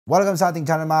Welcome sa ating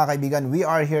channel mga kaibigan. We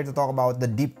are here to talk about the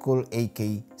Deepcool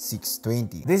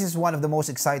AK620. This is one of the most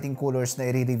exciting coolers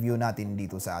na i-review natin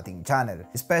dito sa ating channel.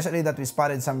 Especially that we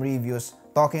spotted some reviews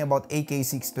talking about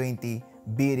AK620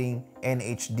 beating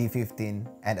NHD15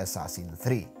 and Assassin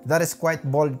 3. That is quite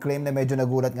bold claim na medyo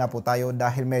nagulat nga po tayo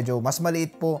dahil medyo mas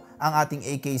maliit po ang ating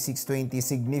AK620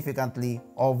 significantly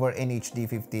over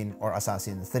NHD15 or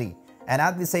Assassin 3. And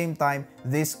at the same time,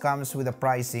 this comes with a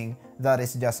pricing that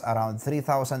is just around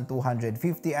 3,250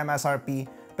 MSRP,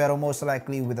 pero most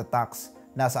likely with the tax,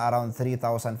 nasa around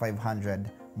 3,500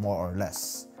 more or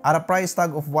less. At a price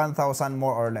tag of 1,000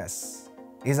 more or less,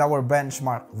 is our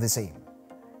benchmark the same?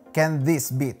 Can this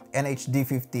beat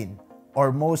NHD15 or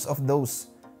most of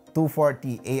those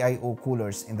 240 AIO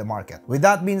coolers in the market? With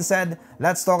that being said,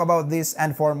 let's talk about this,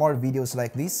 and for more videos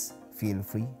like this, feel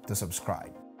free to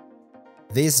subscribe.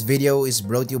 This video is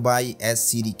brought to you by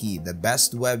SCDKey, the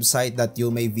best website that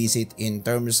you may visit in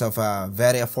terms of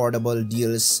very affordable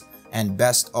deals and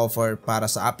best offer para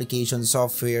sa application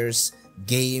softwares,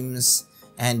 games,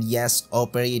 and yes,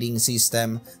 operating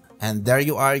system. And there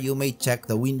you are, you may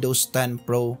check the Windows 10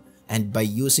 Pro, and by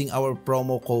using our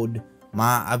promo code,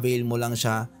 ma-avail mo lang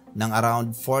siya ng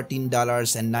around $14.95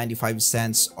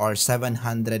 or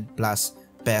 700 plus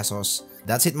pesos.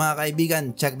 That's it mga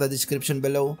kaibigan, check the description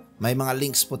below. May mga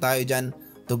links po tayo dyan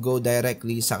to go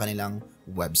directly sa kanilang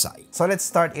website. So let's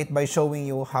start it by showing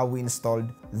you how we installed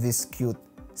this cute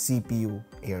CPU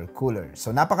air cooler.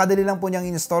 So napakadali lang po niyang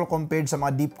install compared sa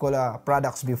mga Deepcool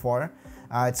products before.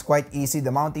 It's quite easy.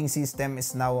 The mounting system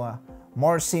is now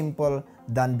more simple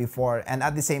than before, and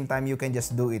at the same time you can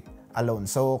just do it alone.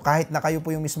 So kahit na kayo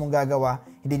po yung mismong gagawa,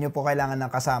 hindi nyo po kailangan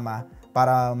ng kasama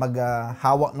para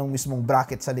maghawak ng mismong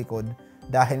bracket sa likod.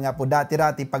 Dahil nga po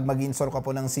dati-rati pag mag-install ka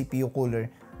po ng CPU cooler,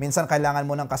 minsan kailangan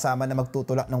mo ng kasama na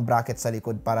magtutulak ng bracket sa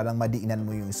likod para lang madiinan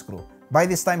mo yung screw.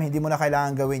 By this time, hindi mo na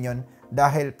kailangan gawin yon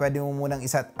dahil pwede mo munang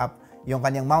iset up yung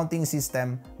kanyang mounting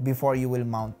system before you will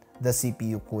mount the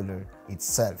CPU cooler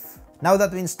itself. Now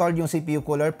that we installed yung CPU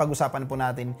cooler, pag-usapan po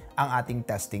natin ang ating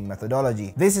testing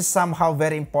methodology. This is somehow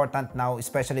very important now,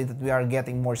 especially that we are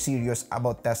getting more serious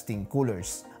about testing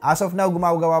coolers. As of now,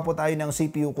 gumagawa po tayo ng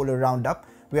CPU cooler roundup.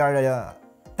 We are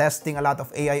testing a lot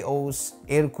of AIOs,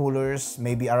 air coolers,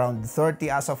 maybe around 30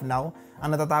 as of now.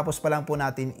 Ang natatapos pa lang po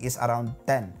natin is around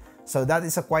 10. So that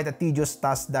is quite a tedious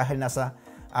task dahil nasa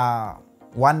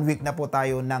 1 week na po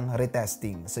tayo ng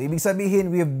retesting. So ibig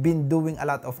sabihin, we've been doing a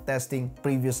lot of testing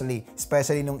previously,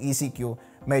 especially nung ECQ.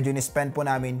 Medyo ni-spend po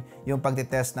namin yung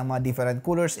pagtitest ng mga different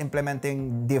coolers,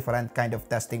 implementing different kind of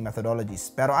testing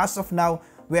methodologies. Pero as of now,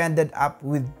 we ended up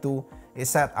with a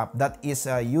setup that is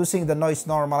using the noise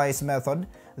normalized method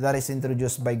that is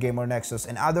introduced by Gamer Nexus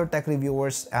and other tech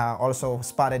reviewers, also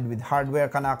spotted with hardware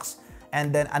Canucks,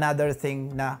 and then another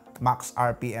thing na max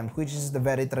RPM, which is the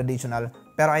very traditional,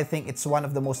 pero I think it's one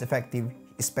of the most effective,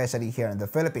 especially here in the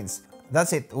Philippines.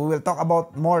 That's it. We will talk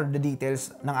about more the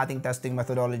details ng ating testing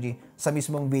methodology sa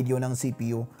mismong video ng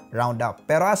CPU roundup.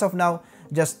 Pero as of now,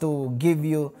 just to give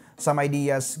you some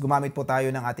ideas, gumamit po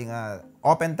tayo ng ating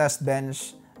open test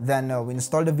bench. Then we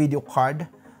install the video card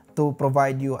to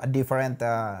provide you a different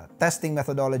testing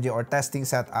methodology or testing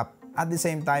setup. At the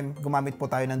same time, gumamit po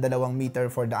tayo ng 2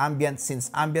 meter for the ambient, since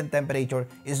ambient temperature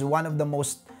is one of the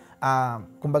most,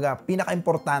 kumbaga,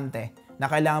 pinaka-importante na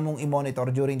kailangan mong i-monitor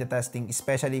during the testing,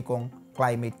 especially kung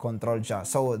climate controlled siya.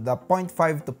 So the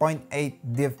 0.5 to 0.8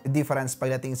 difference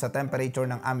pagdating sa temperature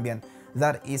ng ambient,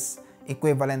 that is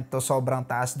equivalent to sobrang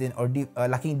taas din or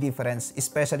laking difference,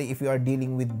 especially if you are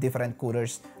dealing with different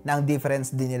coolers na ang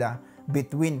difference din nila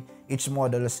between each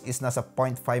models is nasa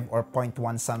 0.5 or 0.1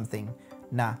 something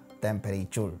na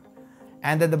temperature.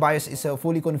 And then the BIOS is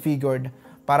fully configured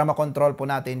para makontrol po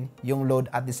natin yung load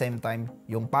at the same time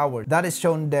yung power. That is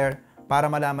shown there para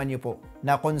malaman nyo po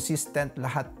na consistent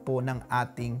lahat po ng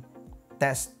ating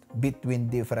test between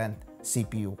different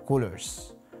CPU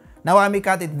coolers. Now, I may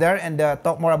cut it there and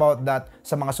talk more about that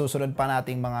sa mga susunod pa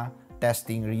nating mga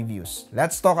testing reviews.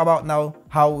 Let's talk about now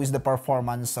how is the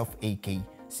performance of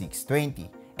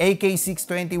AK620.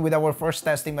 AK620, with our first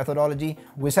testing methodology,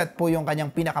 we set po yung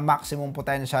kanyang pinaka-maximum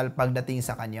potential pagdating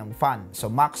sa kanyang fan. So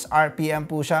max RPM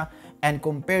po siya, and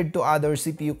compared to other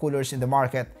CPU coolers in the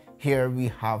market, here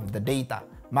we have the data.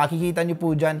 Makikita nyo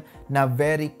po dyan na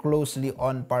very closely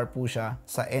on par po siya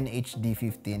sa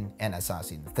NHD15 and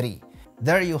Assassin 3.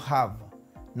 There you have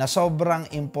na sobrang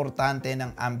importante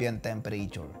ng ambient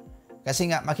temperature.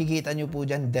 Kasi nga makikita nyo po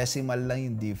dyan decimal lang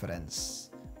yung difference.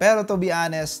 Pero to be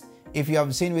honest, if you have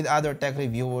seen with other tech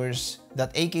reviewers that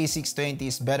AK620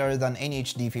 is better than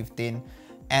NHD15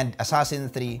 and Assassin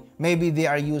 3, maybe they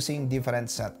are using different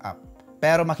setup.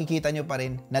 pero makikita nyo pa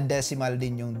rin na decimal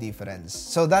din yung difference.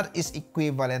 So that is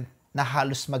equivalent na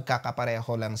halos magkakapareho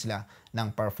lang sila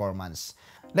ng performance.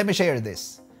 Let me share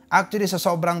this. Actually, sa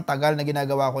sobrang tagal na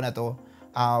ginagawa ko na to,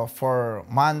 for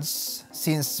months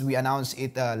since we announced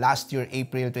it last year,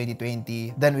 April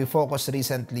 2020, then we focused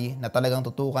recently na talagang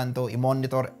tutukan to,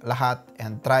 i-monitor lahat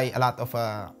and try a lot of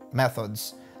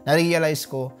methods. Na-realize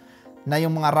ko na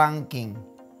yung mga ranking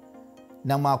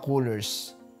ng mga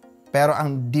coolers, pero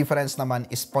ang difference naman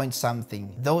is point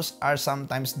something. Those are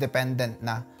sometimes dependent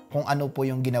na kung ano po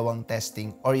yung ginawang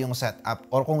testing or yung setup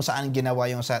or kung saan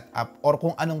ginawa yung setup or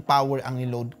kung anong power ang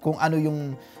niload, kung ano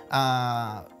yung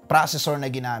processor na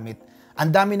ginamit.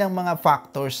 Ang dami ng mga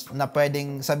factors na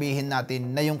pwedeng sabihin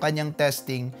natin na yung kanyang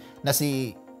testing na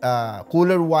si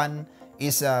cooler 1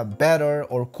 is better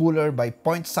or cooler by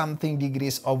point something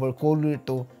degrees over cooler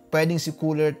 2. Pwedeng si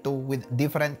cooler 2 with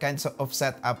different kinds of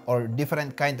setup or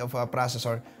different kind of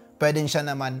processor, pwedeng siya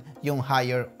naman yung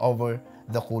higher over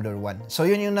the cooler 1. So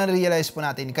yun yung na-realize po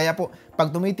natin. Kaya po,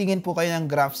 pag tumitingin po kayo ng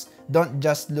graphs, don't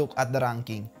just look at the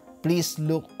ranking. Please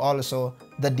look also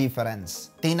the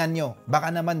difference. Tingnan nyo,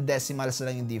 baka naman decimals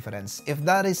lang yung difference. If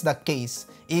that is the case,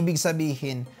 ibig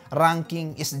sabihin,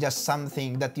 ranking is just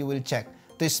something that you will check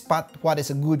to spot what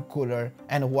is a good cooler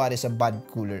and what is a bad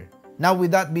cooler. Now,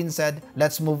 with that being said,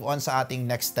 let's move on sa ating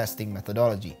next testing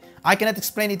methodology. I cannot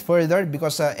explain it further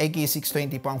because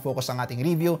AK620 po ang focus ng ating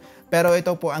review. Pero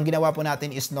ito po, ang ginawa po natin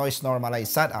is noise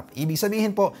normalized setup. Ibig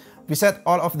sabihin po, we set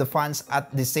all of the fans at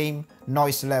the same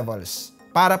noise levels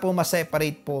para po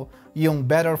ma-separate po yung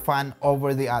better fan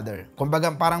over the other. Kumbaga,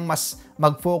 parang mas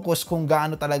mag-focus kung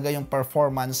gaano talaga yung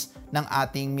performance ng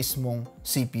ating mismong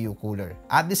CPU cooler.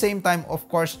 At the same time, of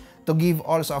course, to give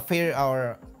also a fair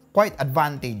or quite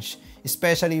advantage,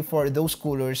 especially for those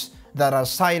coolers that are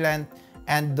silent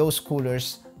and those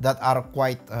coolers that are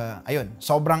quite,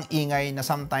 sobrang ingay na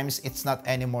sometimes it's not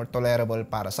anymore tolerable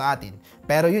para sa atin.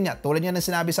 Pero yun nga, tulad yan na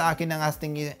sinabi sa akin ng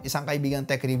ating isang kaibigang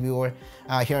tech reviewer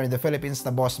here in the Philippines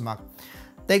na Boss Mac,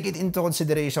 take it into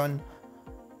consideration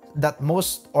that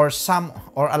most or some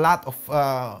or a lot of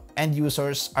end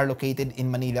users are located in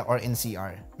Manila or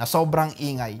NCR na sobrang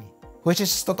ingay. Which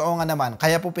is totoo nga naman.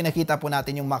 Kaya po pinakita po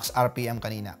natin yung max RPM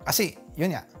kanina. Kasi,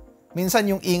 yun nga. Minsan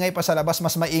yung ingay pa sa labas,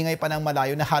 mas maingay pa ng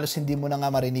malayo na halos hindi mo na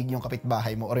nga marinig yung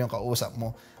kapitbahay mo or yung kausap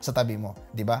mo sa tabi mo.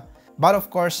 Diba? But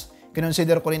of course,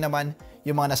 kinonsider ko rin naman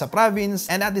yung mga nasa province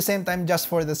and at the same time, just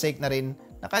for the sake na rin,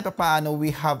 na kahit paano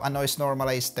we have a noise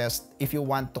normalized test if you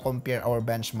want to compare our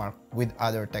benchmark with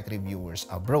other tech reviewers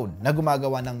abroad na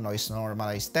gumagawa ng noise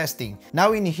normalized testing.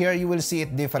 Now in here, you will see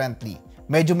it differently.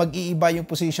 Medyo mag-iiba yung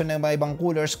position ng mga ibang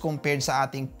coolers compared sa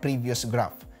ating previous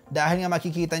graph. Dahil nga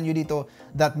makikita nyo dito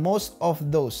that most of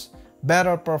those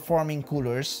better performing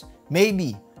coolers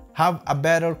maybe have a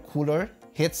better cooler,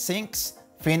 heat sinks,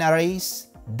 fan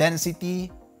arrays, density,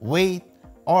 weight,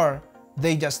 or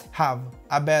they just have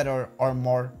a better or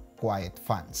more quiet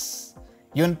fans.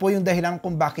 Yun po yung dahilan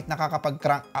kung bakit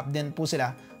nakakapag-crank up din po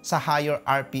sila sa higher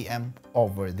RPM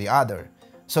over the other.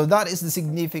 So that is the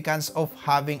significance of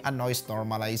having a noise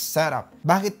normalized setup.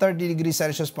 Bakit 30 degrees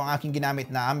Celsius po ang aking ginamit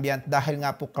na ambient? Dahil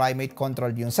nga po climate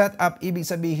controlled yung setup. Ibig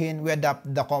sabihin, we adopt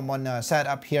the common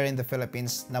setup here in the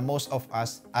Philippines na most of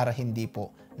us are hindi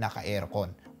po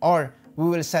naka-aircon. Or we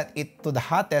will set it to the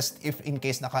hottest if in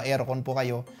case naka-aircon po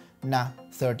kayo na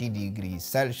 30 degrees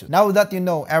Celsius. Now that you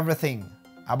know everything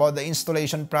about the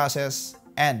installation process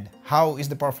and how is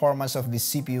the performance of this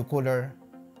CPU cooler,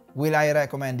 will I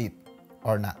recommend it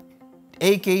or not?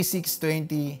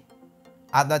 AK620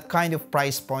 at that kind of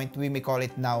price point, we may call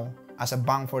it now as a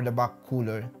bang for the buck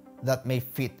cooler that may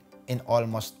fit in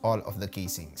almost all of the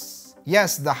casings.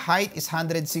 Yes, the height is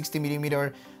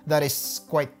 160mm. That is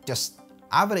quite just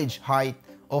average height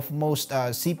of most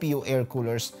CPU air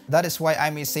coolers. That is why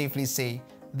I may safely say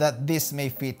that this may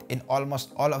fit in almost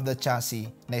all of the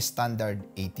chassis na standard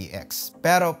ATX.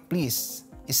 Pero please,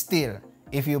 still,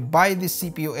 if you buy this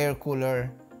CPU air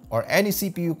cooler or any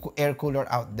CPU air cooler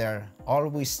out there,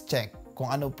 always check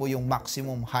kung ano po yung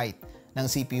maximum height ng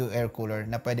CPU air cooler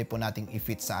na pwede po nating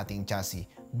i-fit sa ating chassis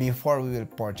before we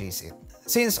will purchase it.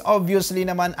 Since obviously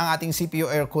naman ang ating CPU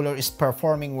air cooler is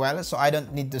performing well, so I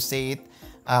don't need to say it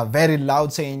very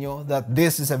loud sa inyo that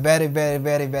this is a very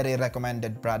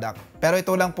recommended product. Pero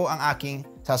ito lang po ang aking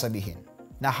sasabihin.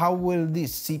 Na how will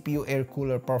this CPU air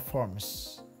cooler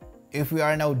performs if we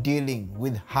are now dealing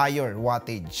with higher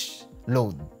wattage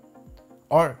load?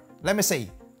 Or, let me say,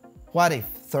 what if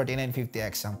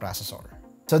 3950X ang processor?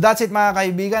 So that's it mga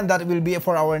kaibigan. That will be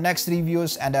for our next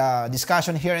reviews and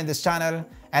discussion here in this channel.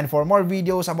 And for more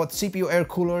videos about CPU air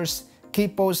coolers,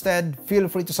 keep posted,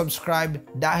 feel free to subscribe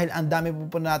dahil ang dami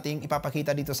po nating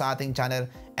ipapakita dito sa ating channel.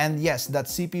 And yes, that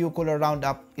CPU cooler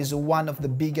roundup is one of the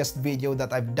biggest video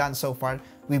that I've done so far.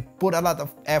 We put a lot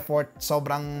of effort,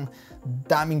 sobrang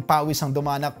daming pawis ang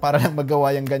dumanak para lang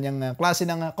magawa yung ganyang klase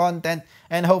ng content,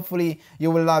 and hopefully you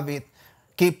will love it.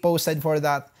 Keep posted for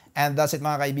that. And that's it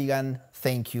mga kaibigan.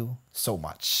 Thank you so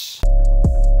much.